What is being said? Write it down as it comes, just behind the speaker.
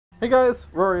Hey guys,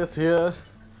 Rorius here.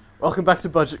 Welcome back to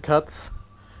Budget Cuts.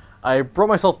 I brought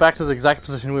myself back to the exact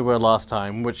position we were last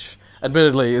time, which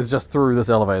admittedly is just through this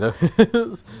elevator. I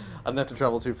didn't have to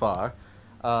travel too far.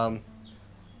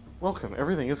 Welcome,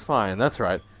 everything is fine, that's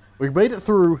right. We made it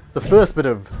through the first bit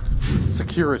of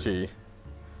security.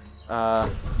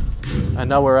 And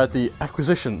now we're at the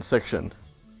acquisition section.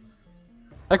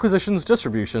 Acquisitions,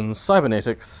 distributions,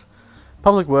 cybernetics,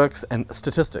 public works, and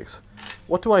statistics.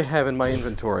 What do I have in my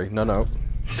inventory? No.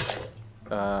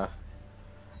 I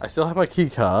still have my key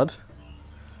card.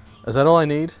 Is that all I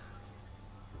need?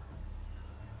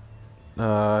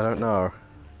 I don't know.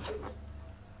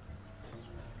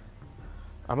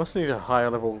 I must need a higher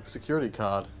level security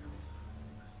card.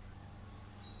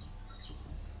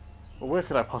 Well, where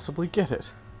could I possibly get it?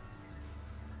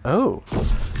 Oh.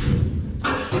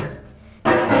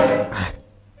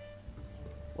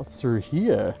 What's through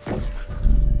here?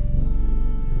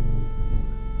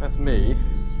 That's me.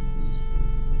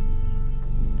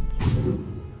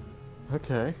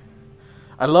 Okay.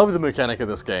 I love the mechanic of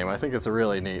this game. I think it's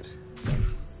really neat.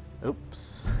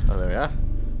 Oops. Oh, there we are.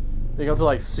 You got to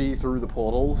like see through the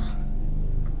portals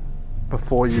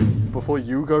before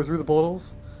you go through the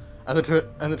portals, and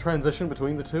the transition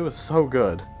between the two is so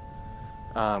good.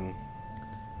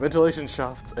 Ventilation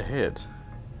shafts ahead.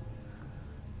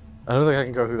 I don't think I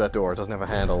can go through that door. It doesn't have a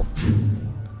handle.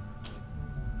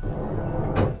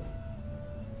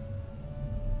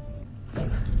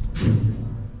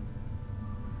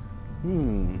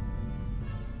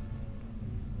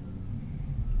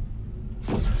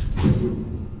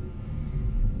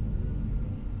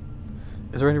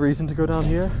 Is there any reason to go down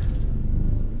here?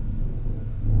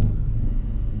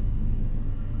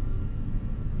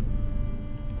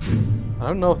 I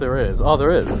don't know if there is. Oh,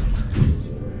 there is.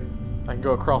 I can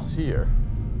go across here.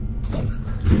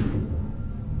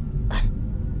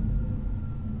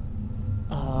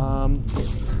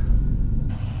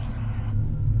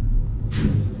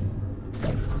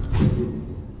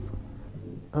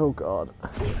 Oh god.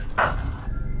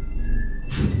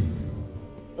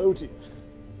 Oh dear.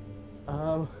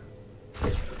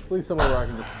 Please somewhere where I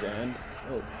can just stand.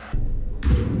 Oh.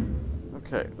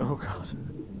 Okay. Oh god.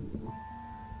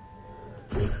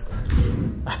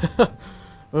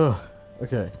 Ugh.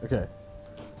 Okay.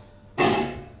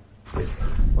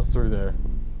 What's through there?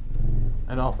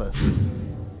 An office.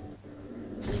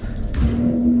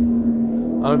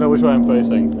 I don't know which way I'm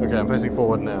facing. Okay, I'm facing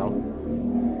forward now.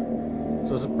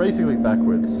 So it's basically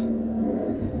backwards.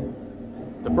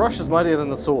 The brush is mightier than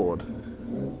the sword.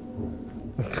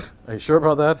 Are you sure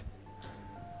about that?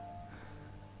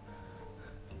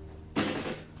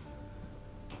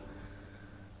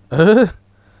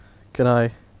 Can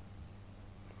I?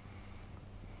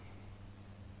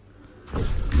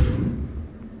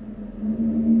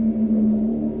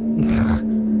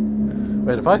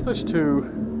 Wait, if I switch to...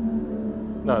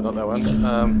 No, not that one.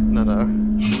 No.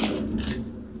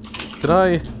 Can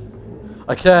I?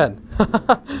 I can!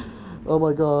 Oh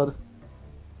my god.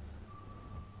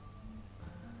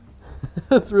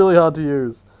 It's really hard to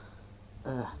use.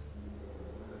 It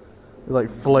like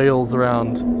flails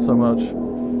around so much.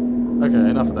 Okay,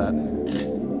 enough of that.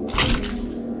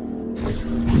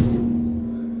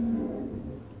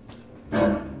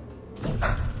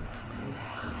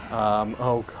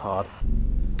 Oh god.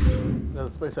 Now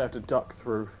the space I have to duck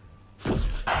through. Oh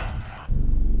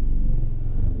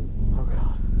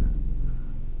god.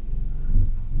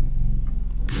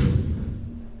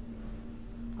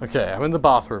 Okay, I'm in the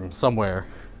bathroom somewhere.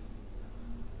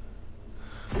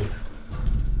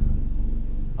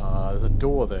 There's a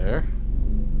door there.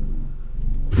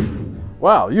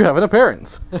 Wow, you have an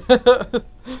appearance! Nice.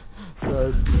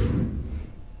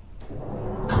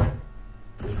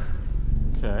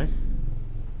 Okay.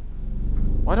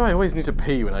 Why do I always need to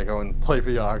pee when I go and play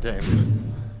VR games?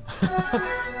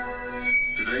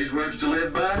 Today's words to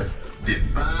live by?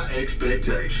 Defy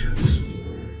expectations.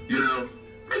 You know,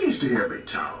 they used to hear me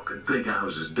talk and think I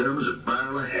was as dumb as a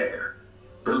barrel of hair.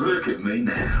 But look at me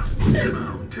now, in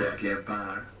my own tech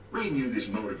empire, reading you this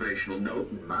motivational note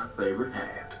in my favorite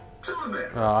hat. Some of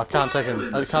them. Oh, I can't take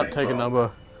a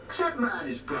number. Except mine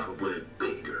is probably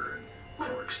bigger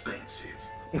and more expensive.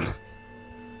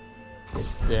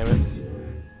 Damn it.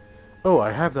 Oh,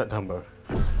 I have that number.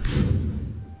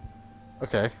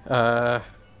 Okay, no,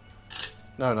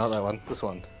 not that one. This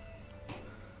one.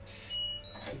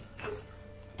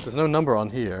 There's no number on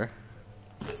here.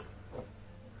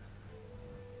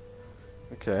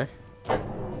 Okay.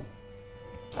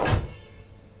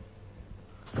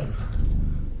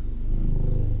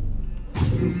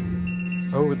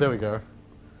 Oh, there we go.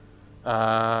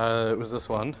 It was this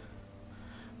one.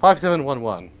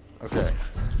 5711. Okay.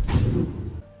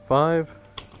 5.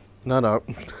 No.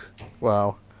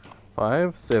 Wow.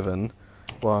 5, 7,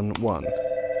 1, 1.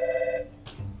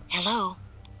 Hello.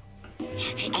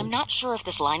 Hey, I'm not sure if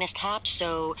this line is tapped,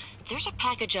 so there's a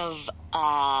package of,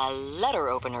 letter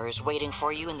openers waiting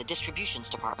for you in the distributions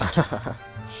department.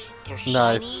 They're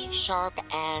Nice. shiny, sharp,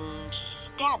 and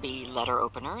stabby letter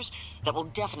openers that will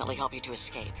definitely help you to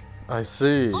escape. I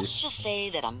see. Let's just say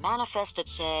that a manifest that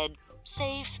said,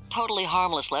 safe, totally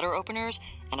harmless letter openers,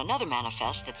 and another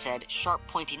manifest that said, sharp,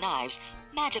 pointy knives,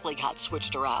 magically got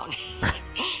switched around.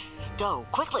 Go,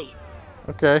 quickly!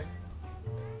 Okay.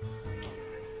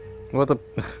 What the...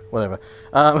 whatever.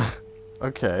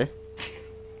 Okay.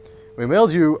 We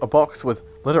mailed you a box with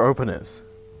letter openers.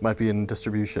 Might be in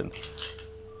distribution.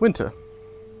 Winter.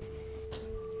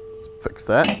 Let's fix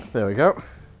that. There we go.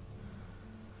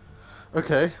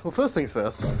 Okay, well first things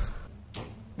first.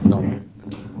 Nom.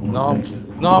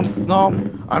 Nom. Nom.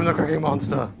 Nom. I'm the cooking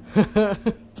monster.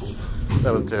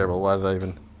 That was terrible. Why did I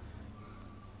even...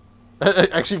 I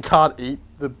actually can't eat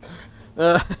the...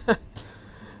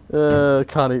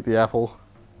 can't eat the apple.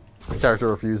 The character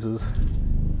refuses.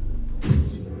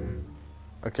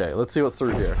 Okay, let's see what's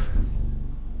through here.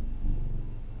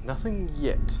 Nothing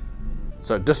yet.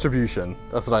 So, distribution.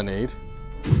 That's what I need.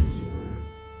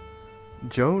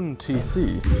 Joan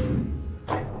TC.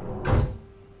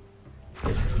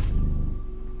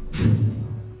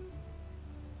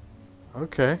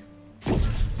 Okay.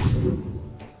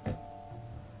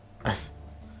 I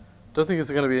don't think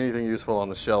it's going to be anything useful on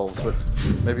the shelves, but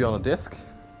maybe on a desk?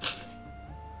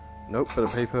 Nope, bit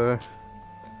of paper.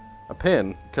 A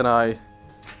pen. Can I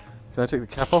take the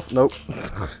cap off? Nope.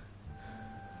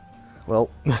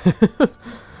 Well,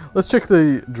 let's check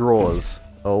the drawers.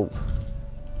 Oh.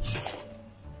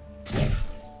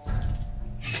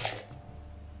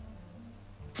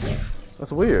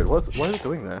 That's weird. Why is it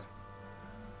doing that?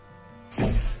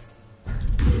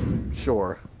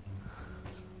 Sure.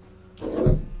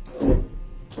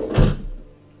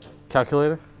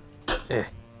 Calculator? Eh.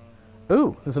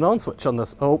 Ooh, there's an on switch on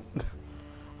this. Oh.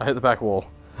 I hit the back wall.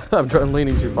 I'm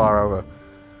leaning too far over.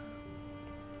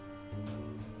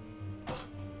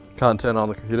 Can't turn on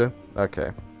the computer?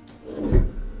 Okay.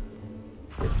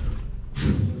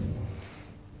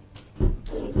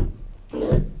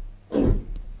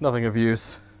 Nothing of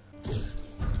use.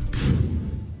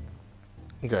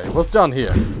 Okay, what's down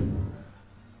here?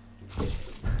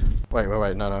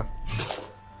 Wait, no.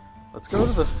 Let's go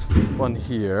to this one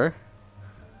here.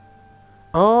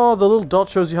 Oh, the little dot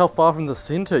shows you how far from the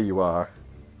center you are.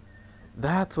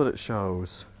 That's what it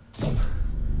shows.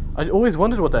 I always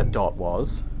wondered what that dot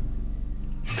was.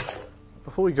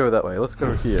 Before we go that way, let's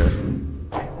go here.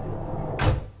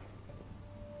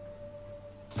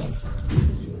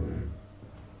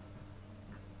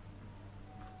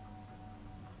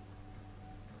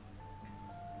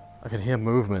 I can hear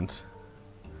movement.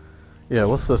 Yeah,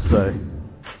 what's this say?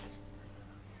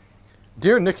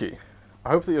 Dear Nikki, I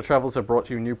hope that your travels have brought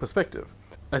you new perspective.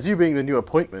 As you being the new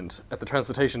appointment at the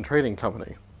Transportation Trading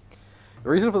Company. The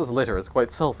reason for this letter is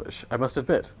quite selfish, I must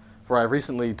admit, for I have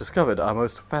recently discovered our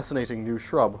most fascinating new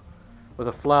shrub with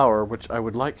a flower which I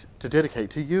would like to dedicate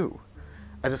to you.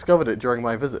 I discovered it during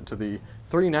my visit to the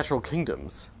 3 natural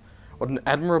kingdoms. What an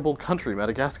admirable country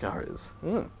Madagascar is.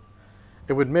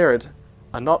 It would merit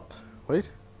a not... Wait?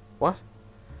 What?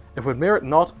 It would merit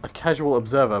not a casual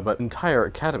observer, but entire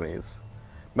academies.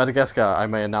 Madagascar, I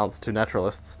may announce to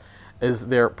naturalists, is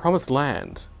their promised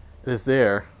land. It is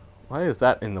there... Why is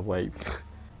that in the way?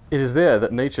 It is there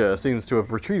that nature seems to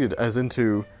have retreated as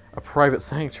into a private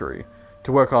sanctuary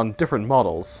to work on different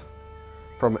models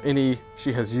from any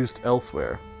she has used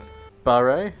elsewhere.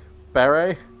 Barre,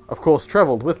 of course,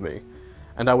 travelled with me,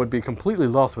 and I would be completely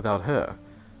lost without her.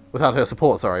 Without her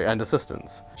support, and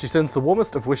assistance. She sends the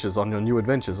warmest of wishes on your new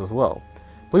adventures as well.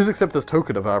 Please accept this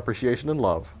token of our appreciation and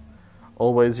love.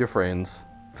 Always your friends,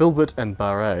 Filbert and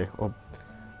Barre, or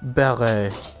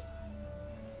Barre.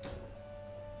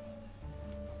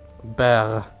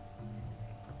 Barre.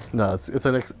 No, it's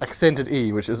an accented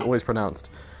E, which is always pronounced.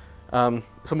 Some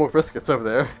more biscuits over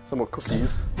there, some more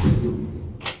cookies.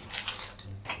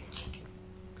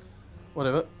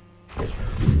 Whatever.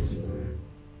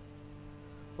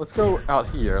 Let's go out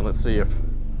here and let's see if...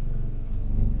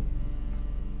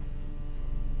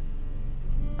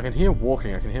 I can hear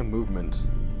walking, I can hear movement.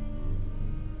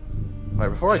 Wait,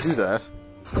 before I do that...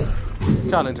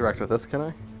 Can't interact with this, can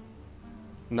I?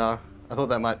 No, I thought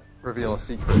that might reveal a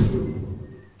secret.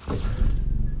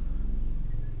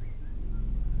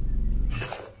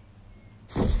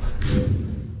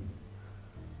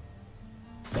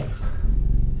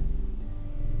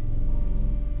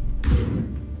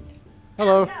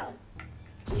 Hello.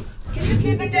 Can you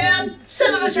keep it down?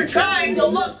 Some of us are trying to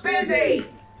look busy.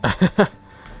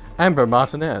 Amber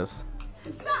Martinez.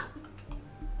 Sup?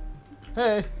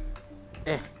 Hey.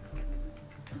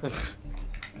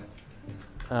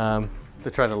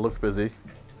 They're trying to look busy.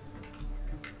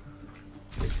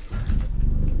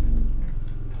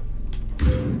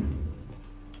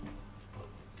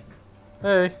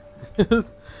 Hey.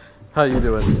 How you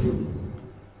doing?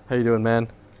 How you doing, man?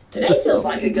 Today feels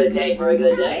like a good day for a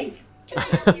good day. Can I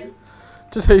help you?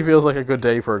 Today feels like a good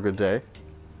day for a good day.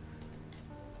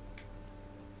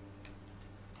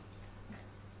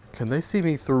 Can they see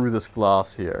me through this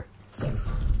glass here?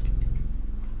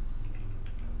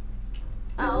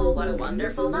 Oh, what a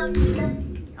wonderful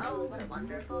Monday. Oh, what a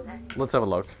wonderful day. Let's have a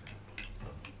look.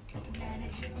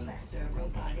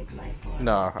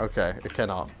 No, okay, it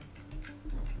cannot.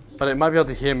 But it might be able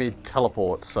to hear me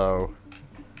teleport, so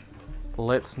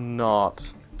let's not.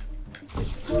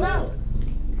 Hello.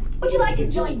 Would you like to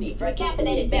join me for a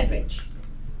caffeinated beverage?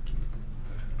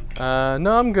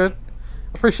 No, I'm good.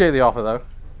 Appreciate the offer, though.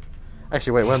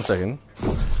 Actually, wait 1 second.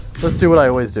 Let's do what I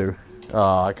always do.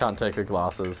 Oh, I can't take the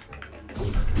glasses.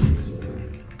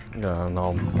 No,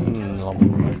 nom,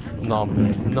 nom,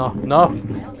 nom, no,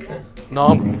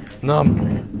 nom,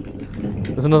 nom.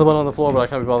 There's another one on the floor, but I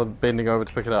can't be bothered bending over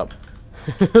to pick it up.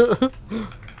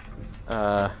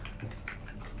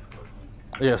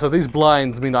 Yeah, so these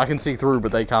blinds mean I can see through,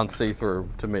 but they can't see through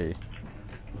to me.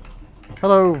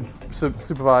 Hello,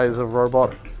 supervisor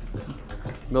robot.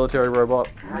 Military robot.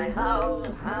 Hi-ho,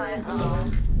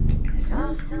 hi-ho. It's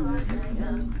off to our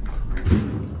hangout.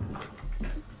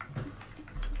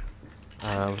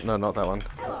 No, not that one.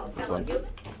 Hello, This fellow one. human.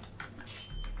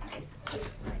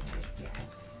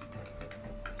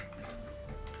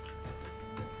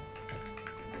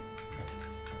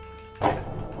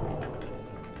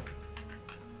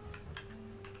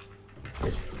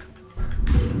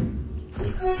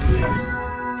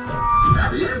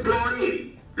 Now, the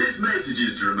employee, this message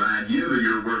is to remind you that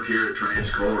your work here at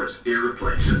Transcore is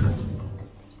irreplaceable.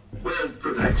 Well,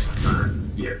 for the next 5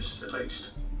 years, at least.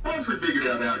 Once we figured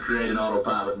out how to create an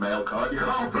autopilot mail cart, you're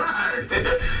all right.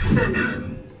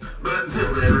 But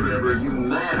until then, remember, you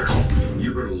matter.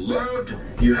 You are loved.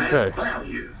 You have Okay.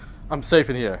 value. I'm safe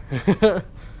in here.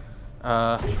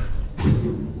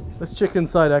 Let's check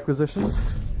inside acquisitions.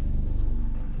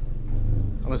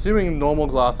 I'm assuming in normal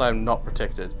glass I'm not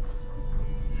protected.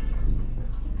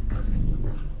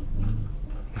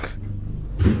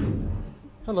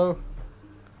 Hello.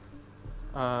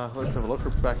 Let's have a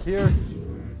look back here.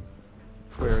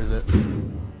 Where is it?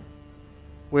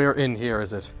 Where in here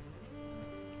is it?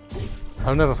 I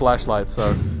don't have a flashlight,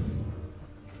 so...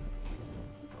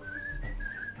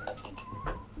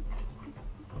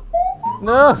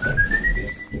 No!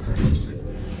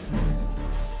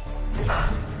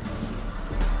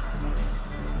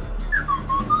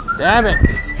 Damn it!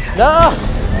 No!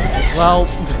 Well,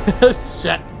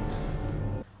 shit.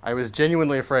 I was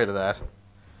genuinely afraid of that.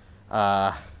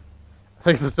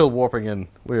 Things are still warping in.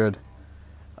 Weird.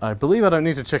 I believe I don't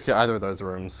need to check either of those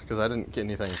rooms, because I didn't get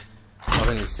anything of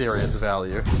any serious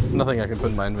value. Nothing I can put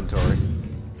in my inventory.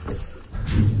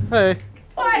 Hey.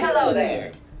 Why, hello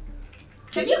there.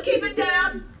 Can you keep it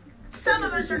down? Some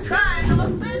of us are trying to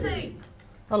look busy.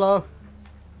 Hello.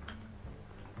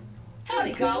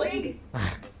 Howdy, colleague.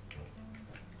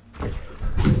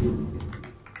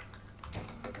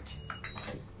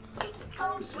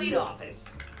 Home sweet office.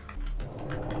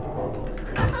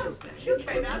 You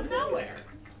came out of nowhere.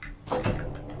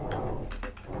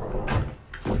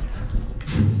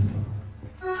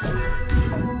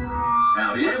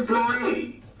 Now, the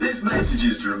employee, this message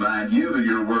is to remind you that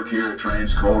your work here at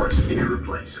Transcore is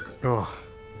irreplaceable. Oh,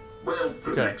 Well,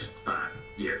 for the Okay. next 5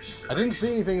 years. I didn't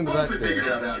see anything in the Once back we figured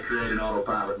there. out how to create an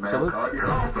autopilot So mail let's- cart,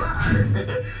 you're all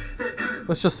right.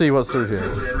 Let's just see what's through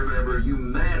Until here. then, remember, you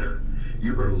matter.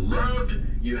 You are loved.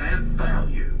 You have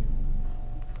value.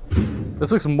 This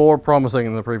looks more promising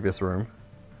than the previous room.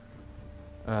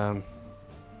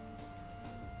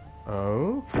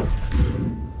 Oh?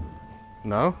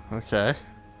 No? Okay.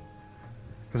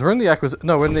 Because we're in the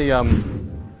no, we're in the, no,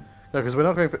 because we're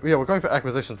not going for, yeah, we're going for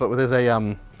acquisitions, but there's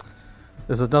a,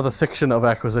 there's another section of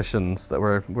acquisitions that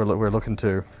we're looking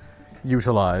to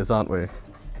utilize, aren't we?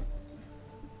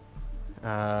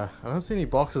 I don't see any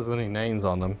boxes with any names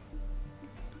on them.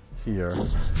 Here.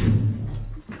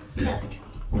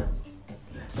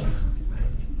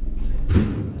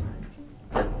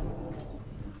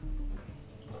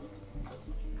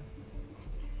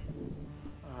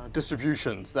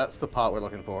 Distributions, that's the part we're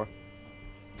looking for.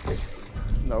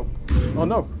 Nope. Oh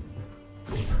no!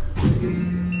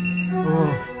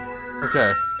 Oh,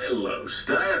 Okay. Hello,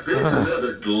 staff. It's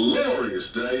another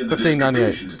glorious day in the 1598.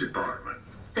 distributions department.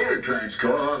 Here at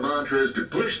Transcore, our mantra is to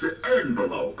push the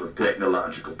envelope of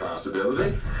technological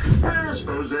possibility. I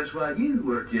suppose that's why you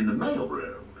work in the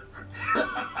mailroom.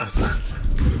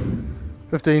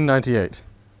 1598.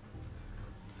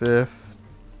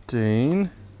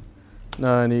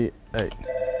 1598.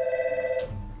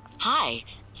 Hi.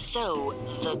 So,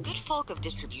 the good folk of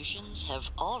distributions have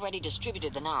already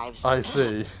distributed the knives. I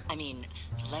see. I mean,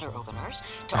 letter openers,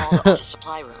 to all the office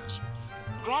supply rooms.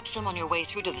 Grab some on your way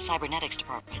through to the cybernetics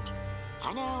department.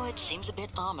 I know it seems a bit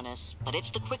ominous, but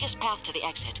it's the quickest path to the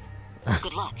exit.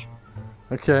 Good luck.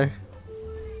 Okay.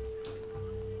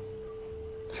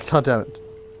 God damn it.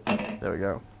 There we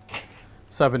go.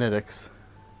 Cybernetics.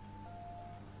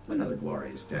 Another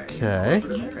glorious day Okay. in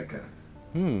corporate America.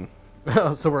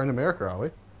 So we're in America, are we?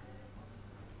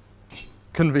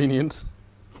 Convenient.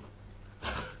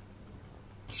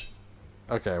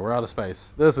 Okay, we're out of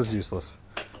space. This is useless.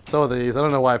 So are these. I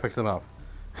don't know why I picked them up.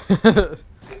 There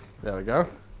we go.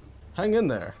 Hang in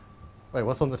there. Wait,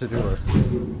 what's on the to-do list?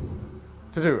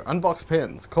 To-do. Unbox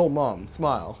pins. Call mom.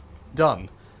 Smile. Done.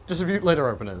 Distribute letter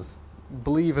openers.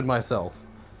 Believe in myself.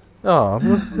 Oh,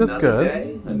 that's Another good.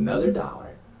 day, another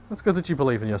dollar. That's good that you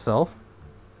believe in yourself.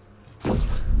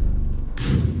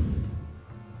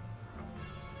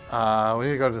 We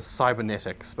need to go to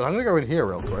cybernetics, but I'm gonna go in here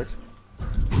real quick.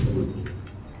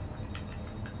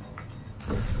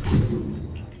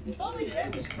 If only today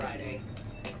was Friday.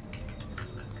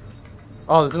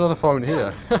 Oh, there's another phone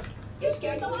here. You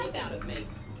scared the life out of me.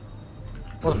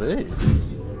 What are these?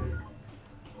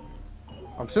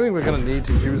 I'm assuming we're gonna need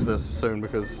to use this soon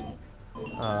because...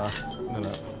 no.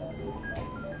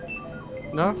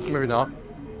 No? Maybe not.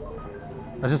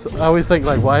 I always think,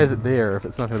 like, why is it there if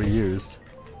it's not gonna be used?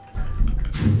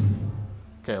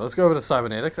 Okay, let's go over to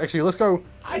cybernetics. Actually, let's go...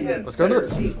 I'd have Let's go to better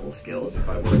the- people skills if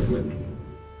I worked with.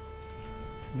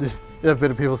 You have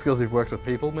better people skills if you've worked with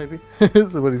people, maybe?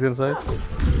 Is that what he's gonna say?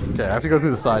 Okay, I have to go through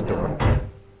the side door.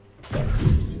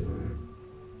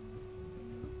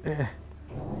 Eh.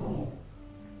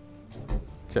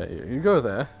 Okay, you go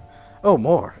there. Oh,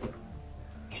 more.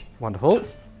 Wonderful.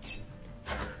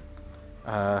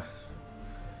 I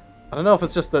don't know if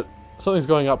it's just that something's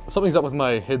up with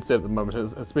my headset at the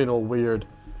moment. It's been all weird.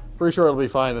 Pretty sure it'll be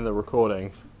fine in the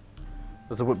recording.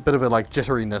 There's a bit of a like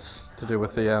jitteriness to do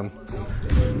with the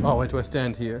Oh wait, do I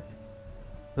stand here?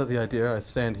 Is that the idea? I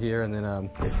stand here and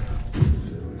then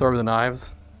throw the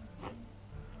knives.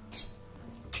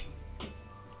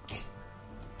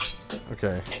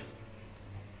 Okay.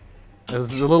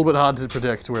 This is a little bit hard to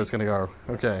predict where it's gonna go.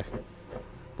 Okay.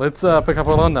 Let's pick up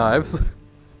all our knives.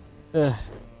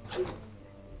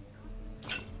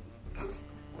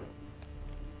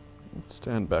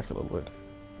 Stand back a little bit.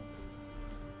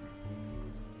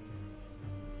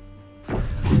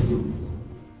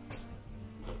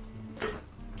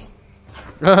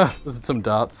 There's some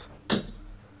darts.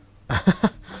 I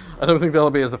don't think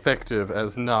they'll be as effective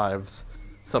as knives,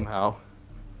 somehow.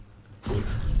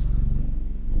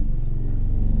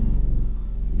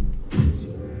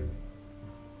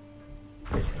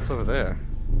 What's over there?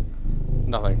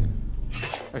 Nothing.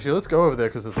 Actually, let's go over there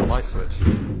because there's a light switch.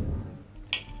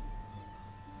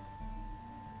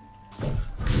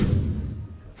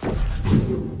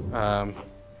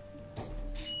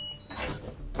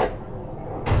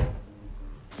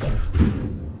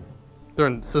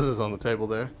 Throwing scissors on the table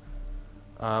there.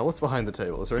 What's behind the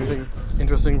table? Is there anything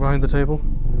interesting behind the table?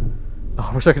 Oh,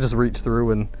 I wish I could just reach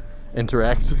through and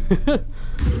interact. Alright,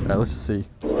 let's just see.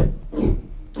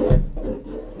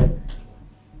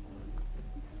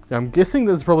 Yeah, I'm guessing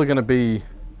there's probably going to be,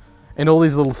 in all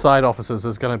these little side offices,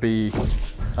 there's going to be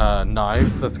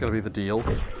knives. That's going to be the deal.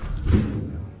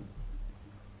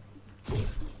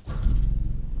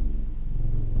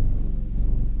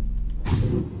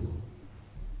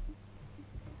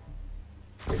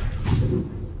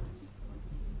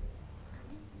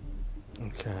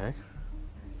 Okay.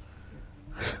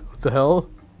 What the hell?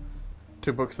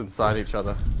 Two books inside each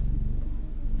other.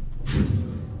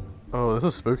 Oh, this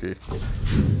is spooky.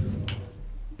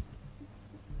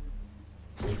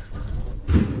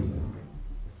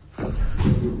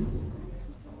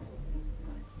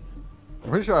 I'm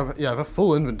pretty sure I have a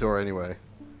full inventory anyway.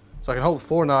 So I can hold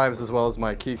 4 knives as well as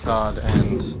my key card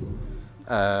and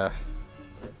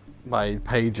my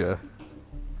pager.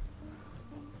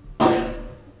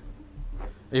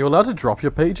 Are you allowed to drop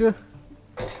your pager?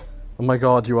 Oh my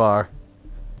god, you are.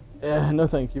 No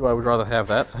thank you, I would rather have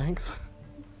that, thanks.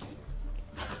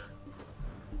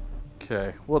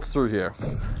 Okay, what's through here?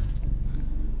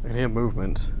 I can hear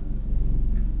movement.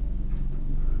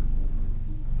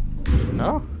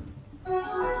 No?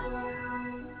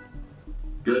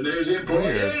 Good news,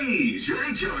 employees! Your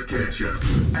HR catch-up.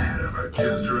 Adam,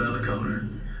 just around the corner.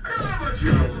 I don't know what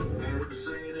y'all look forward to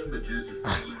seeing him, but just a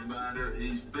friendly reminder,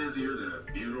 he's busier than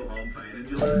a funeral home fan in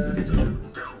July, so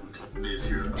don't miss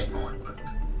your appointment.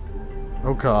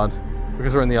 Oh god.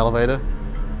 Because we're in the elevator.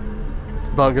 It's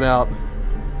bugging out.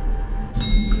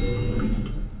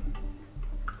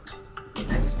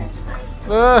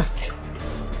 Oh.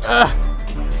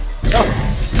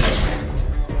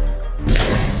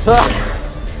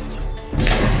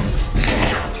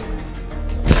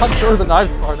 Can't throw the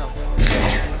knife far enough.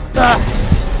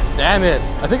 Damn it!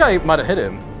 I think I might have hit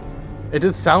him. It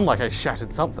did sound like I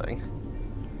shattered something.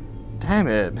 Damn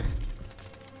it.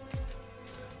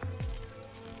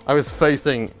 I was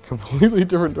facing a completely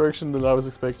different direction than I was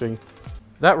expecting.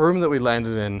 That room that we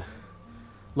landed in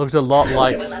looked a lot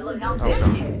like... What level of hell this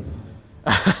is?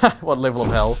 What level of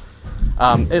hell?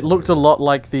 It looked a lot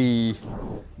like the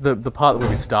part where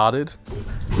we started.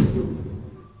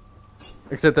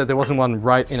 Except that there wasn't one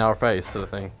right in our face, sort of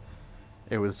thing.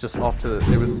 It was just off to the...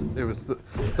 It was the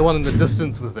one in the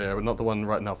distance was there, but not the one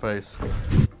right in our face.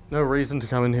 No reason to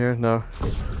come in here, no. So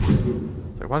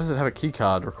why does it have a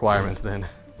keycard requirement then?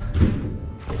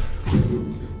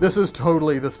 This is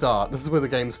totally the start. This is where the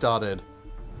game started.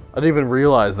 I didn't even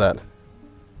realize that.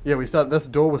 Yeah, we started... This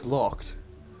door was locked.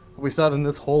 We started in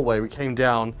this hallway, we came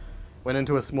down, went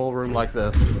into a small room like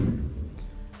this.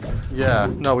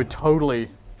 Yeah, no, we totally...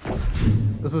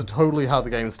 This is totally how the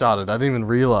game started. I didn't even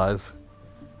realize.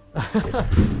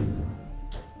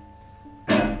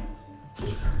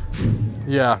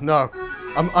 Yeah, no.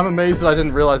 I'm amazed that I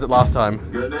didn't realize it last time.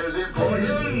 Good news,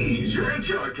 employees! Your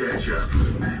HR catch-up.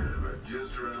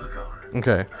 Just around the corner.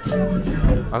 Okay.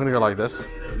 I'm gonna go like this.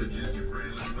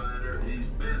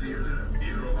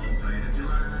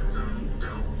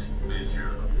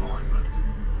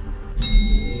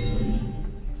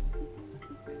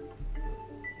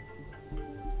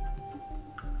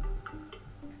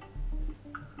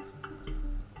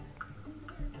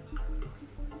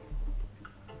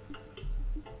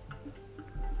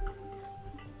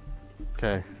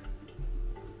 Okay.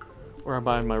 Where am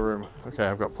I in my room? Okay,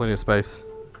 I've got plenty of space.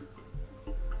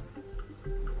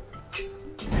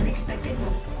 Unexpected.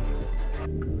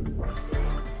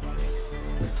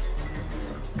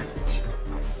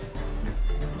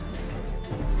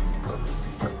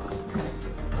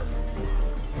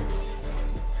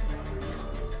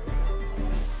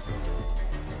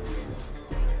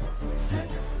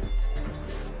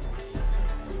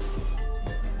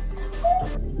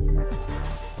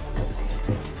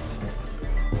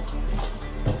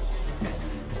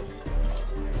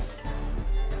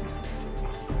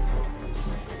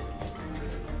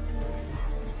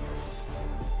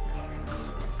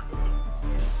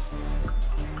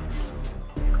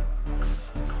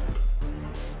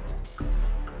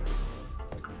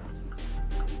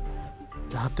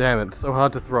 God damn it, it's so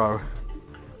hard to throw.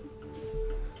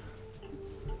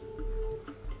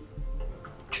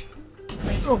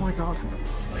 Oh my god.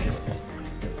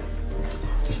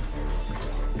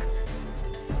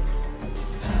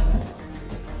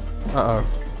 Uh-oh.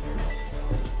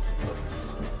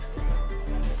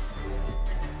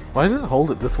 Why does it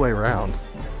hold it this way around?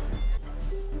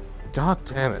 God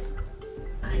damn it.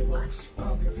 I watch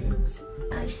all the things.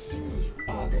 I see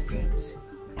all the things.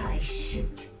 I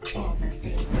shoot all the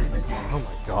things. What was that? Oh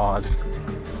my god.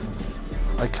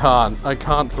 I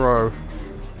can't throw.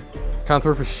 Can't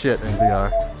throw for shit in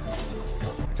VR.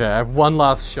 Okay, I have one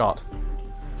last shot.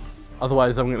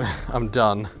 Otherwise I'm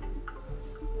done.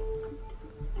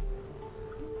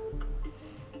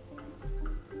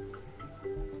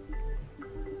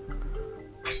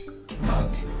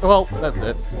 Well, that's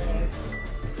it.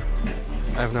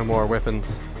 I have no more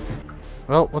weapons.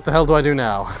 Well, what the hell do I do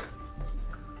now?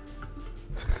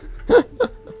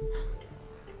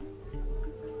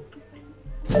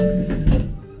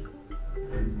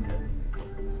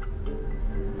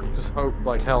 Just hope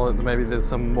like hell that maybe there's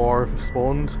some more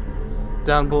spawned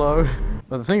down below.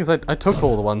 But the thing is, I took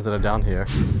all the ones that are down here.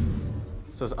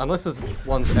 So unless there's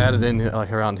ones added in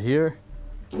like around here.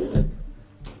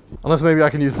 Unless maybe I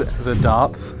can use the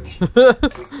darts.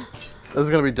 This is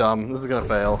gonna be dumb. This is gonna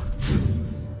fail.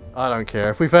 I don't care.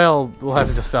 If we fail, we'll have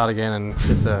to just start again and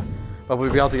get the. But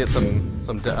we'll be able to get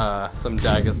some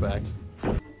daggers back.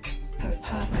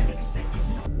 Unexpected.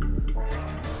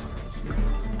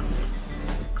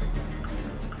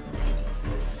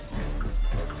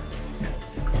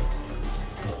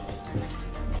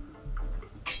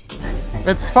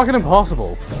 It's fucking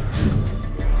impossible.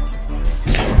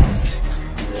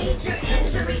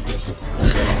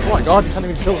 Oh my god, you can't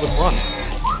even kill it with one.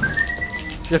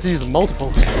 You have to use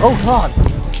multiple. Oh god!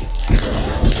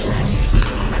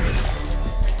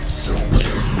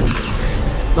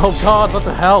 Oh god, what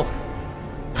the hell?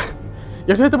 You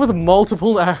have to hit them with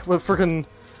multiple with freaking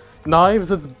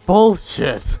knives? It's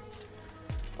bullshit.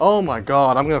 Oh my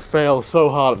god, I'm gonna fail so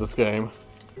hard at this game.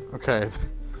 Okay.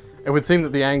 It would seem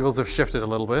that the angles have shifted a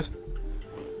little bit.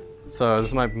 So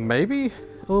this might maybe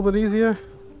a little bit easier.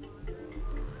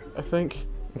 I think.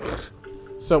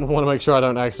 Still want to make sure I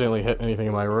don't accidentally hit anything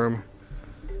in my room.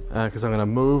 Because I'm going to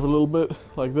move a little bit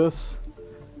like this.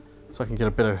 So I can get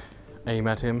a bit of aim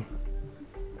at him.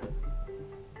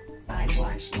 I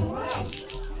watched the world.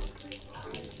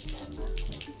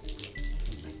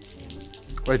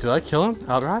 Wait, did I kill him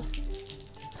outright?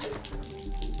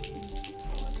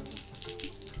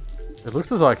 It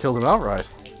looks as though I killed him outright.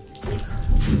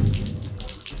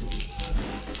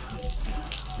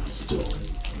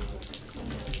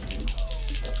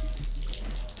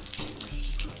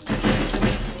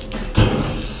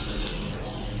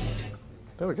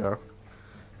 There we go.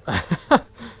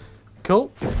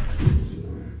 Cool.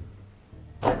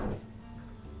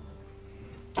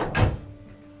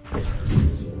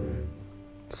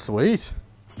 Sweet.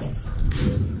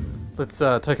 Let's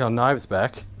take our knives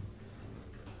back.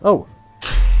 Oh.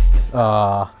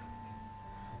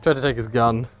 Tried to take his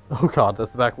gun. Oh god,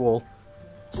 that's the back wall.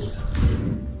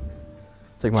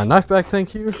 Take my knife back,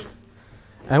 thank you.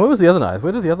 And where was the other knife?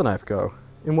 Where did the other knife go?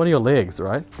 In one of your legs,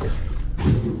 right?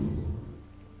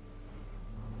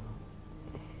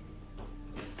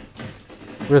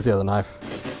 Where's the other knife?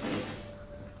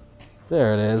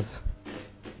 There it is.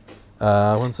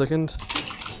 1 second.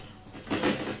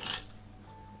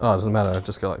 Oh, it doesn't matter,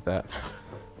 just go like that.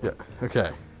 Yeah,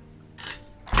 okay.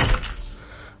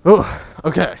 Oh,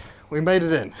 okay. We made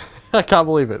it in. I can't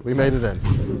believe it. We made it in.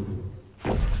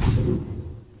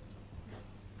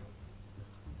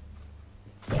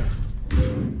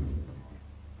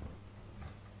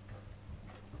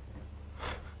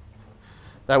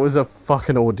 That was a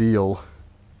fucking ordeal.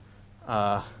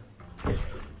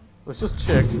 Let's just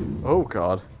check. Oh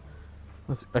god.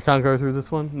 I can't go through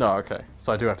this one? No, okay.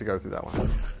 So I do have to go through that one.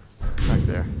 Back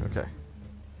there, okay.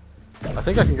 I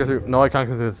think I can go through. No, I can't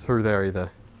go through there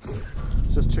either.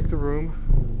 Let's just check the room.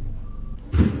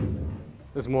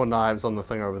 There's more knives on the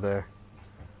thing over there.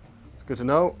 It's good to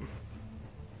know.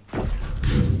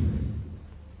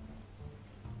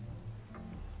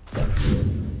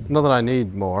 Not that I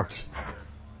need more,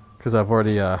 because I've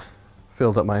already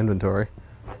filled up my inventory.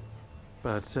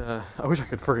 But I wish I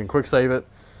could freaking quick save it.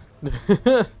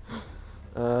 There's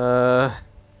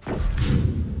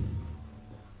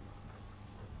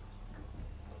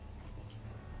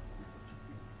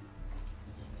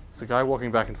a guy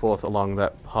walking back and forth along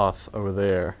that path over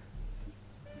there.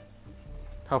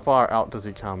 How far out does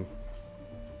he come?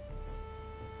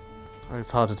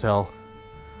 It's hard to tell.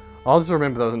 I'll just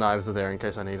remember those knives are there in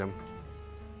case I need them.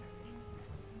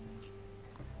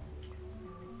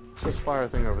 Just fire a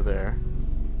thing over there.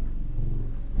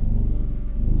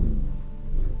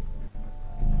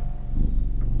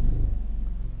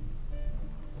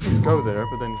 Let's go there,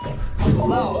 but then...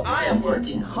 Well, I am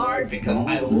working hard because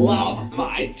I love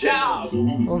my job.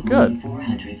 Oh, good.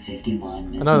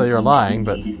 451 I know that you're lying,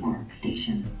 but...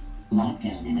 Workstation.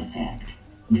 Lockdown in effect.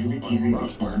 Military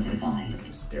response advised.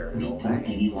 Report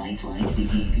any lifeline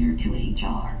behavior to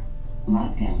HR.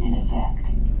 Lockdown in effect.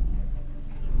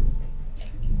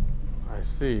 I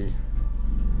see.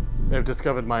 They've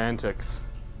discovered my antics.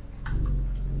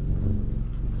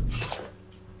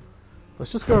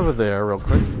 Let's just go over there real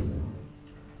quick.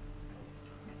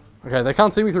 Okay, they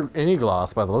can't see me through any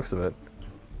glass by the looks of it.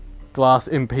 Glass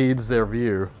impedes their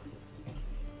view.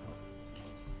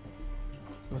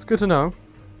 That's good to know.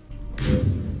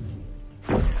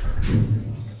 I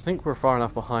think we're far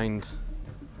enough behind.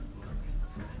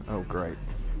 Oh, great.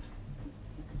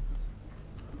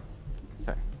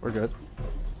 Okay, we're good.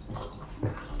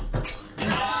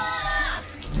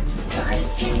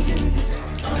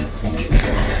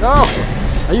 No!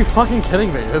 Are you fucking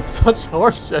kidding me? It's such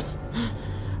horseshit.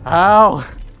 How?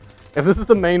 If this is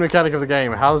the main mechanic of the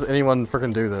game, how does anyone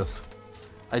freaking do this?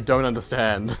 I don't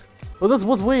understand. Well, that's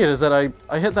what's weird is that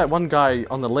I hit that one guy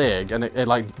on the leg and it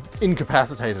like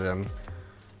incapacitated him.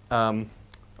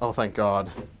 Oh, thank God.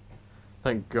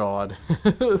 Thank God.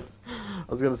 I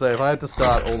was gonna say, if I had to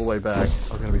start all the way back,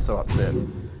 I was gonna be so upset.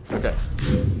 Okay.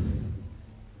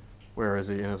 Where is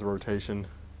he in his rotation?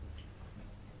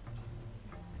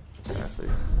 Yeah, I see.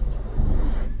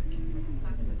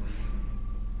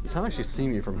 You can't actually see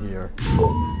me from here.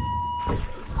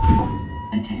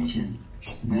 Attention.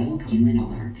 Rogue human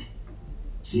alert.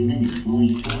 Human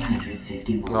employee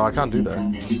 451 No, I can't do that.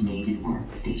 from designated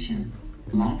workstation.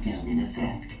 Lockdown in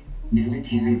effect.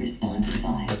 Military response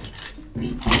advised.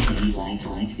 Report any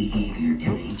lifelike behavior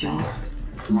to HR.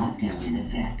 Lockdown in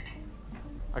effect.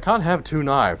 I can't have two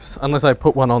knives unless I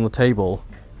put one on the table.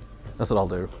 That's what I'll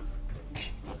do.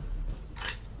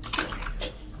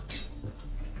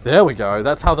 There we go.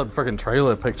 That's how the freaking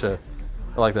trailer picture,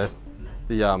 like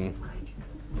the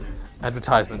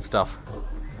advertisement stuff,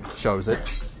 shows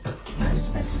it.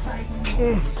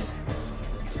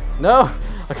 No,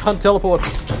 I can't teleport.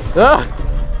 Ah!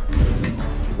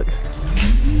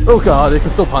 Oh god, it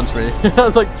can still punch me. I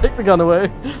was like, take the gun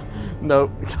away. No,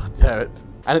 god damn it.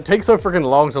 And it takes so freaking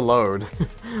long to load.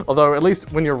 Although, at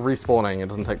least when you're respawning, it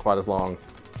doesn't take quite as long.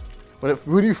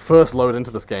 When you first load into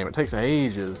this game, it takes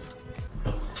ages.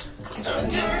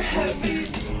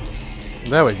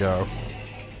 There we go.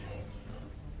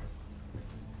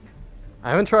 I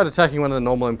haven't tried attacking one of the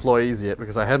normal employees yet,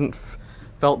 because I hadn't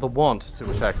felt the want to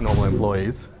attack normal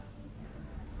employees.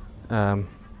 It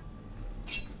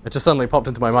just suddenly popped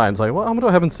into my mind. It's like, I wonder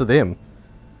what happens to them.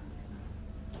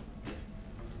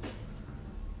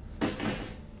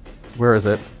 Where is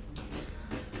it?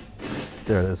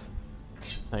 There it is.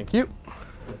 Thank you.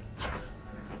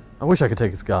 I wish I could take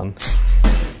his gun.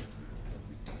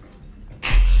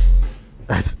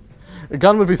 A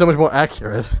gun would be so much more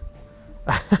accurate.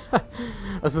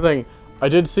 That's the thing. I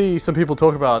did see some people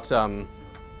talk about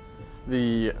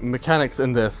the mechanics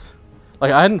in this.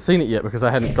 Like, I hadn't seen it yet because I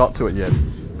hadn't got to it yet.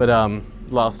 But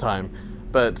last time.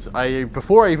 But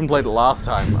before I even played it last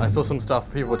time, I saw some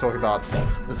stuff people were talking about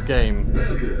this game.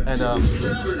 And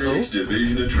the next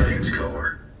division of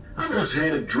Transcore. I once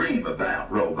had a dream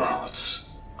about robots.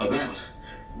 About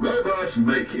robots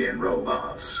making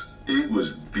robots. It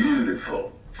was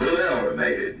beautiful. Fully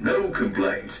automated, no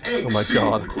complaints, oh my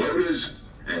god. quotas,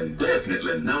 and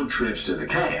definitely no trips to the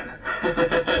can.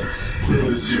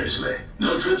 No, seriously,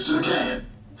 no trips to the can.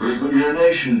 Frequent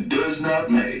urination does not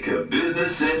make a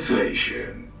business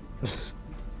sensation.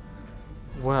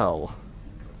 Well,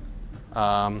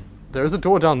 there's a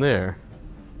door down there.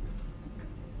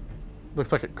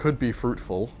 Looks like it could be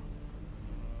fruitful.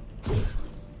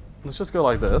 Let's just go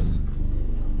like this.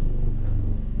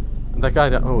 And that guy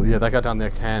down, oh yeah, that guy down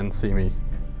there can see me.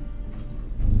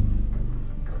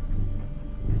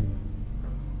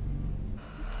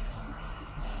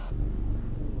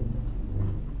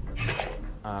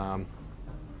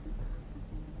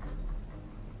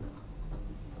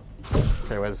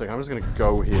 Okay, wait a second. I'm just gonna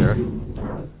go here.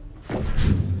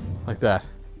 Like that.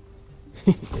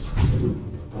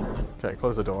 Okay,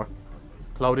 close the door.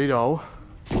 Cloudy-do.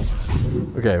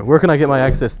 Okay, where can I get my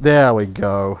access? There we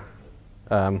go.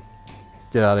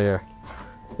 Get out of here.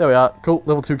 There we are. Cool.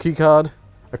 Level 2 keycard.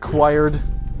 Acquired.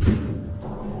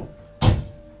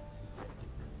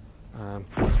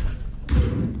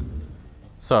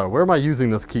 So, where am I using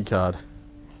this keycard?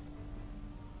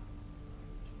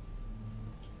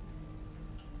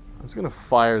 I'm just gonna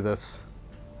fire this.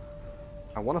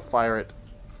 I want to fire it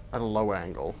at a low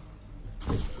angle.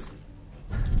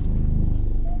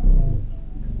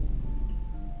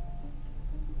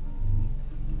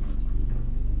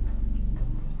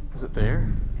 Is it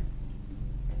there?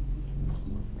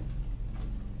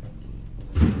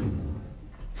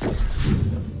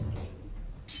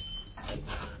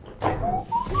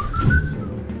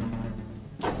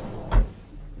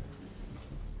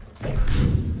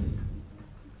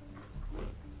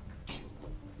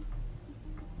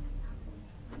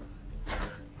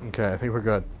 Okay, I think we're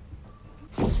good.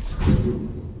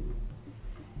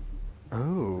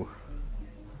 Oh.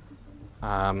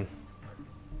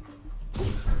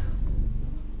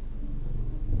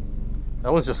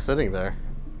 That was just sitting there.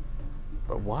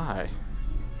 But why?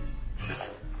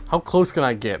 How close can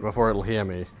I get before it'll hear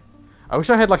me? I wish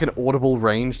I had like an audible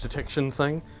range detection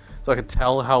thing, so I could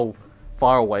tell how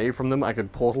far away from them I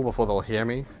could portal before they'll hear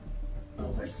me.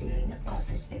 Overseeing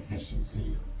office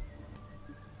efficiency.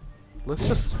 Let's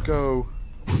just go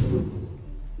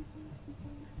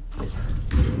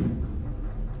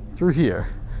through here.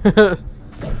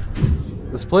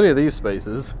 There's plenty of these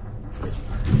spaces,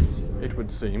 it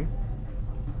would seem.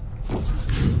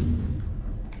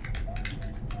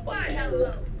 Why,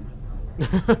 hello.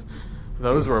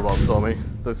 Those robots saw me.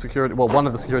 The security, well, one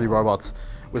of the security robots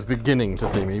was beginning to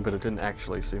see me, but it didn't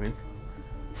actually see me.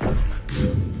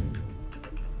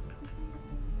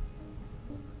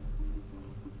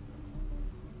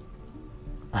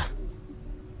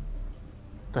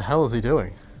 The hell is he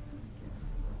doing?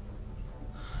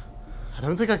 I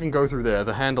don't think I can go through there.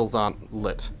 The handles aren't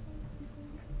lit.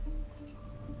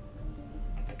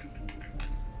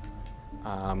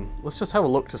 Let's just have a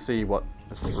look to see what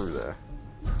is through there.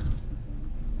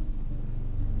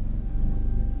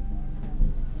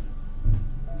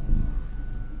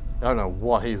 I don't know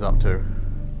what he's up to.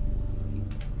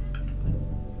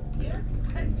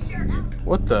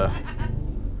 What the?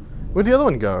 Where'd the other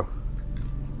one go?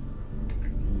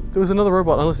 There was another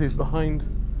robot, unless he's behind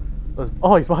those...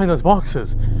 Oh, he's behind those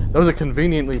boxes! Those are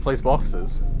conveniently placed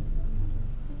boxes.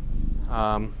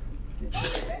 Yeah,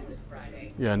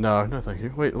 no thank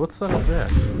you. Wait, what's that up there?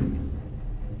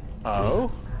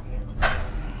 Oh?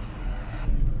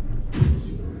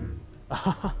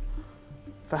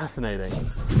 Fascinating.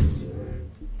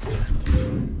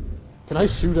 Can I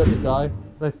shoot at the guy?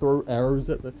 Can I throw arrows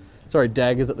at the... Sorry,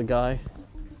 daggers at the guy?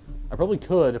 I probably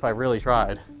could if I really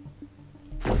tried.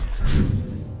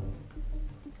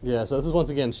 Yeah, so this is once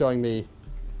again showing me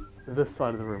this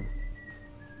side of the room.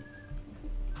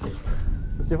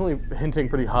 It's definitely hinting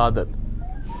pretty hard that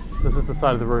this is the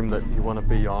side of the room that you want to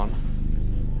be on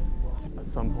at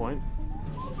some point.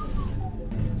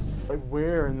 Like,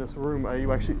 where in this room are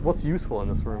you actually... What's useful in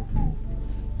this room?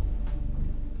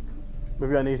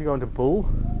 Maybe I need to go into Bull?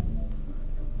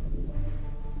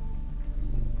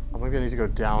 Or maybe I need to go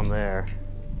down there.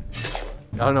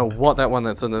 I don't know what that one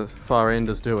that's in the far end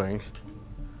is doing.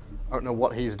 I don't know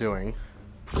what he's doing.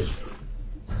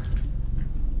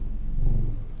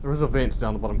 There is a vent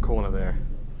down the bottom corner there.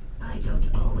 I don't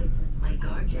always let my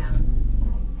guard down.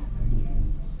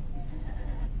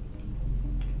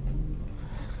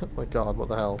 Oh my god, what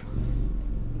the hell?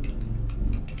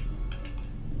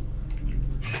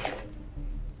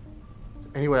 Is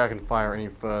there any way I can fire any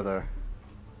further?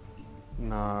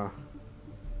 No.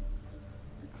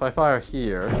 If I fire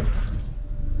here...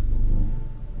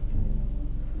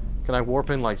 Can I warp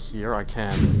in like here? I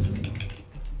can.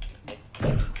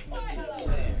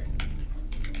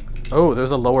 Oh,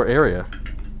 there's a lower area.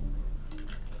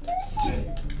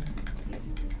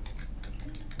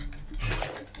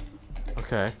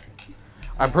 Okay.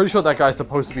 I'm pretty sure that guy's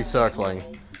supposed to be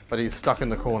circling, but he's stuck in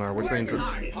the corner, which means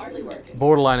it's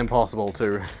borderline impossible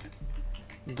to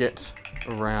get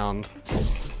around.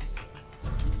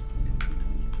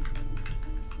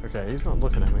 Okay, he's not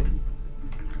looking at me.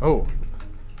 Oh.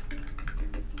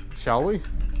 Shall we?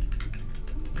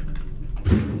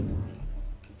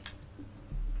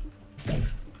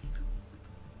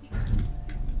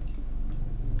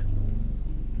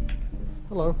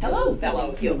 Hello. Hello,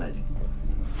 fellow human.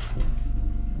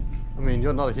 I mean,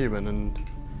 you're not a human, and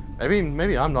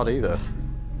maybe I'm not either.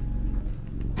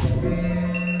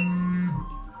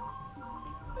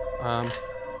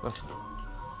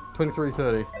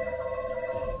 23:30.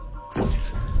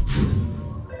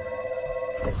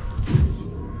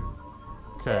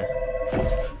 Okay.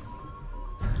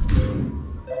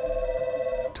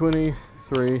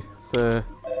 23:30.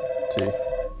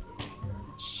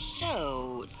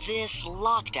 So, this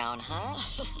lockdown, huh?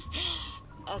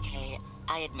 Okay,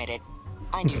 I admit it.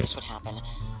 I knew this would happen.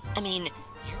 I mean,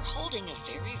 you're holding a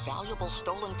very valuable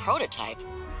stolen prototype.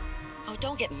 Oh,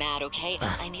 don't get mad, okay?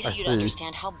 I needed you to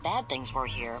understand how bad things were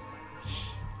here.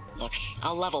 Look,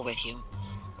 I'll level with you.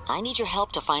 I need your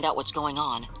help to find out what's going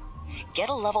on. Get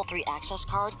a level 3 access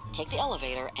card, take the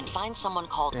elevator, and find someone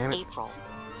called April.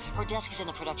 Her desk is in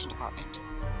the production department.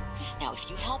 Now, if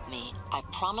you help me, I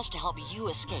promise to help you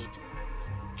escape.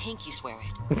 Pinky swear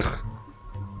it.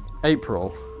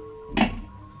 April.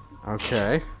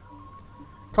 Okay.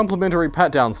 Complimentary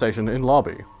pat-down station in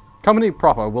lobby. Company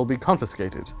proper will be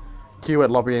confiscated. Queue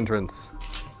at lobby entrance.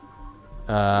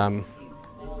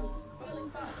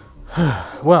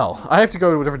 Well, I have to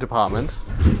go to a different department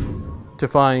to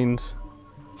find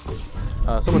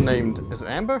someone named... Is it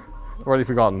Amber? Already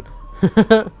forgotten.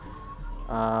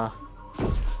 I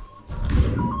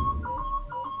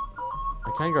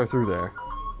can't go through there.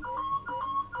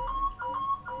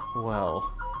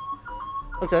 Well...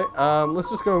 Okay, let's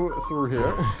just go through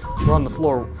here. We're on the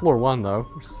floor 1 though.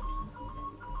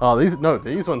 Oh, these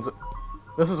ones.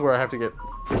 This is where I have to get.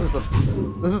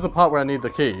 This is the part where I need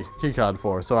the key card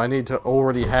for. So I need to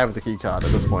already have the key card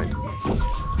at this point.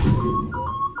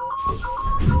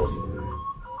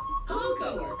 Hello,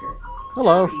 coworker.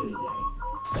 Hello. How are you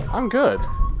today? I'm good.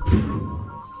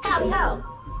 Howdy ho.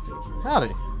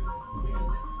 Howdy.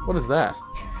 What is that?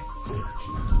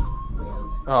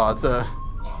 Oh, it's a.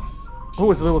 Oh,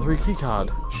 it's a level 3 key card.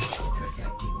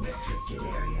 Protecting restricted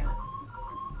area.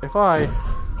 If I.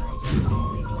 don't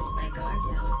always let my guard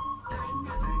down. I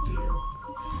never do.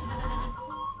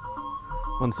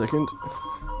 1 second.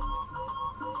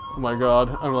 Oh my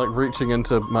god, I'm like reaching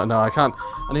into my... No, I can't.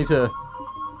 I need to...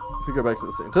 If we go back to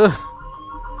the center.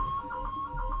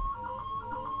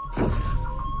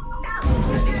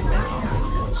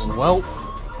 Well.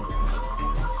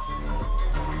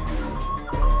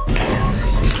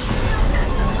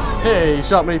 Hey, he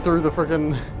shot me through the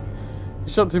frickin'... He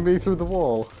shot me through the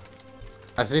wall.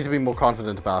 I just need to be more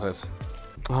confident about it.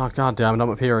 Oh, goddamn, I'm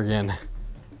up here again.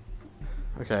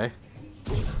 Okay.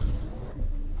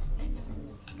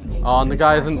 Oh, and the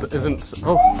guy isn't...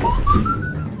 Oh.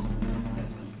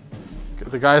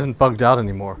 The guy isn't bugged out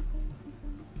anymore.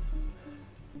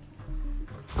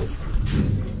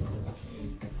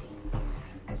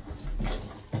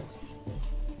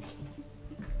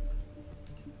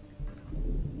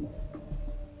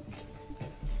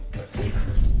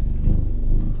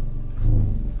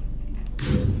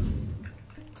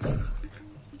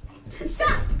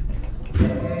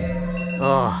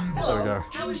 Oh, there we go.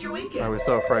 How was your weekend? I was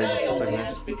so afraid just a second.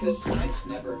 Asked because I've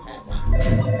never had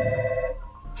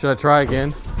one. Should I try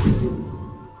again?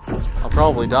 I'll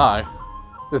probably die.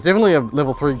 There's definitely a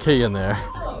level 3 key in there.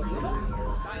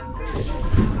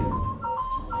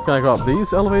 Can I go up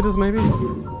these elevators maybe?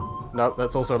 Nope,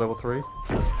 that's also level 3.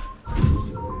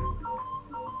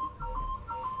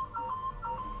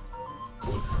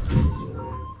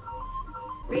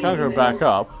 Can't go back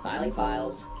up. Filing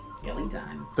files. Killing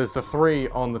time. There's the 3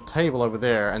 on the table over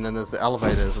there, and then there's the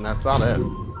elevators, and that's about it.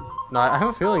 Now, I have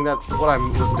a feeling that what I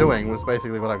was doing was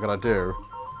basically what I gotta do.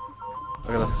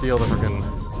 I gotta steal the frickin'...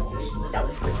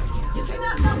 You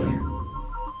cannot come here.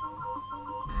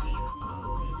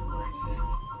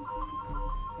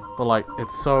 But like,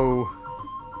 it's so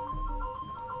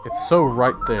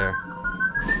right there.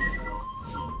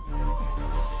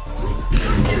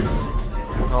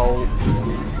 Oh.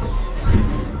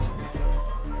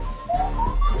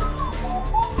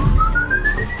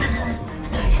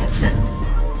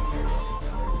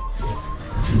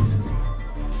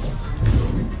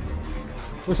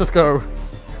 Let's just go.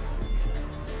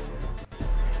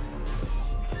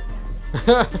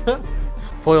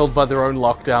 Foiled by their own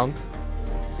lockdown.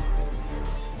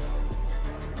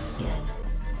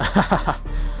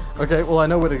 Okay, well I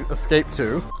know where to escape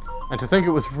to. And to think it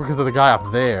was because of the guy up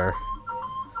there.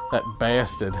 That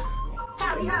bastard.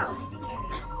 Howdy ho.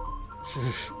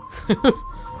 Shh.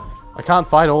 I can't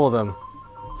fight all of them.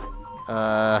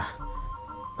 I'm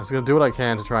just gonna do what I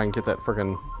can to try and get that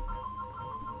frickin'...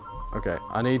 Okay,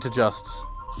 I need to just...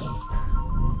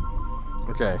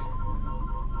 Okay.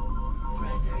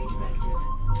 Primary directive.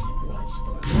 Keep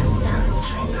watchful. Sounds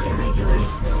highly irregular.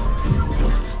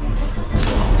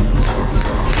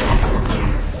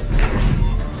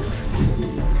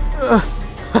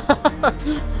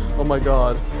 Oh my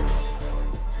god.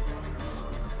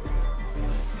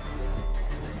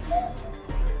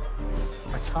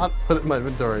 I can't put it in my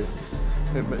inventory.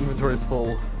 My inventory's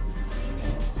full.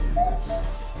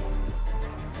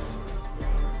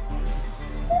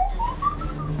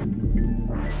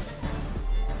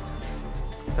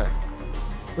 Okay.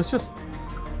 Let's just...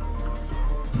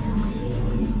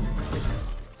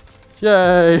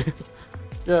 Yay!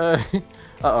 Yay!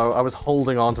 Uh-oh, I was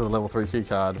holding on to the level 3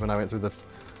 keycard when I went through the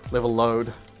level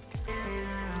load.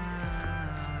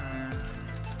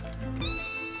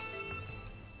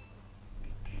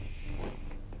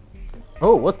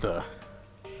 Oh, what the?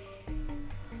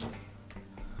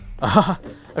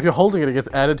 If you're holding it, it gets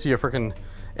added to your freaking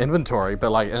inventory, but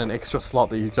like in an extra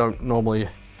slot that you don't normally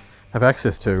have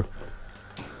access to.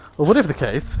 Well, whatever the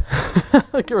case,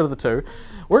 get rid of the 2.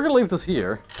 We're gonna leave this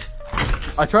here.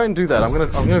 I try and do that. I'm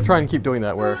gonna try and keep doing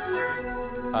that. Where,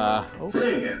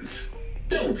 Friends,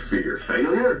 don't fear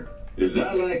failure. As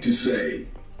I like to say,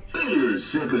 failure is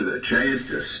simply the chance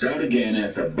to start again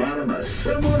at the bottom of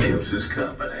someone else's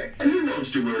company. And who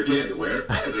wants to work anywhere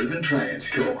other than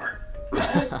TransCore,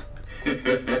 right?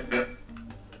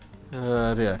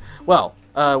 Dear. Well,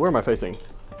 where am I facing?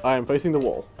 I am facing the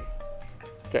wall.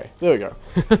 Okay, there we go.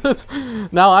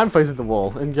 Now I'm facing the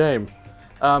wall in game.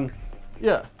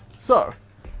 Yeah. So,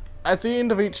 at the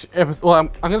end of each episode, well, I'm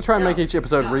gonna try and make each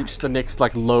episode reach the next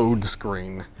like load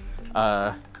screen,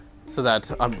 so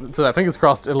that fingers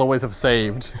crossed it'll always have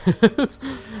saved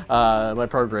my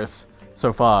progress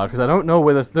so far, because I don't know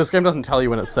where this game doesn't tell you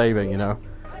when it's saving, you know.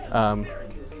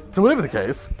 So whatever the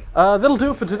case, that'll do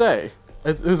it for today.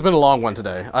 It's been a long one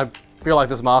today. I feel like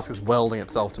this mask is welding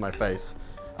itself to my face.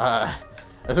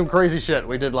 There's some crazy shit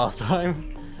we did last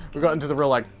time. We got into the real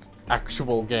like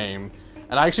actual game.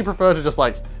 And I actually prefer to just,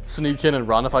 like, sneak in and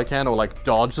run if I can, or, like,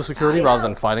 dodge the security rather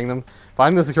than fighting them.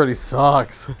 Fighting the security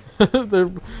sucks.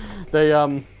 The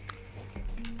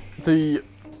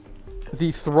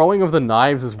throwing of the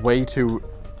knives is way too,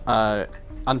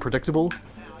 unpredictable.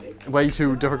 Way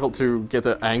too difficult to get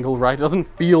the angle right. It doesn't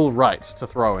feel right to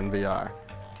throw in VR.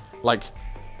 Like,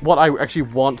 what I actually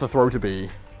want the throw to be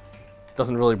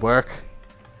doesn't really work.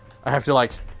 I have to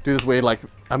like do this weird like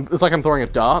it's like I'm throwing a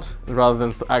dart rather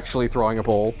than actually throwing a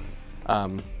ball,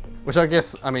 which I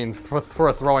guess I mean for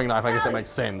a throwing knife I guess that makes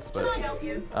sense, but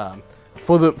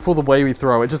for the way we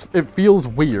throw it feels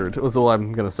weird. Was all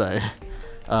I'm gonna say.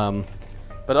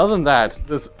 But other than that,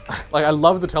 this like I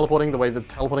love the teleporting. The way the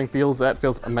teleporting feels, that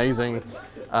feels amazing.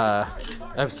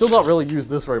 I've still not really used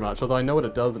this very much, although I know what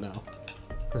it does now,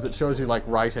 because it shows you like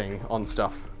writing on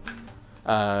stuff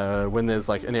when there's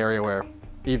like an area where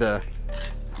either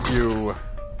you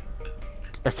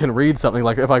can read something.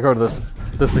 Like if I go to this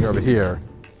thing over here,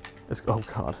 it's oh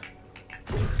god.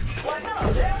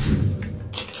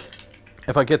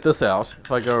 If I get this out,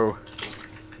 if I go,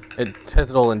 it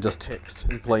has it all in just text,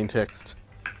 in plain text.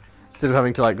 Instead of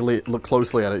having to like look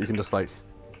closely at it, you can just like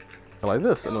go like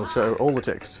this, and it'll show all the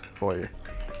text for you.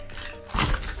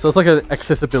 So it's like an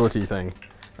accessibility thing,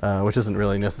 which isn't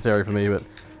really necessary for me, but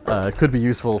it could be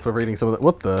useful for reading some of the.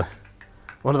 What the?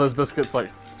 One of those biscuits like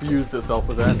fused itself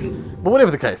with that. But whatever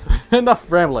the case, enough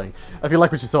rambling. If you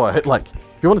like what you saw, hit like.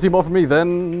 If you want to see more from me, then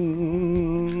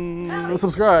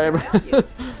subscribe.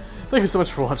 Thank you so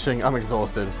much for watching. I'm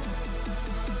exhausted.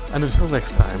 And until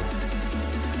next time.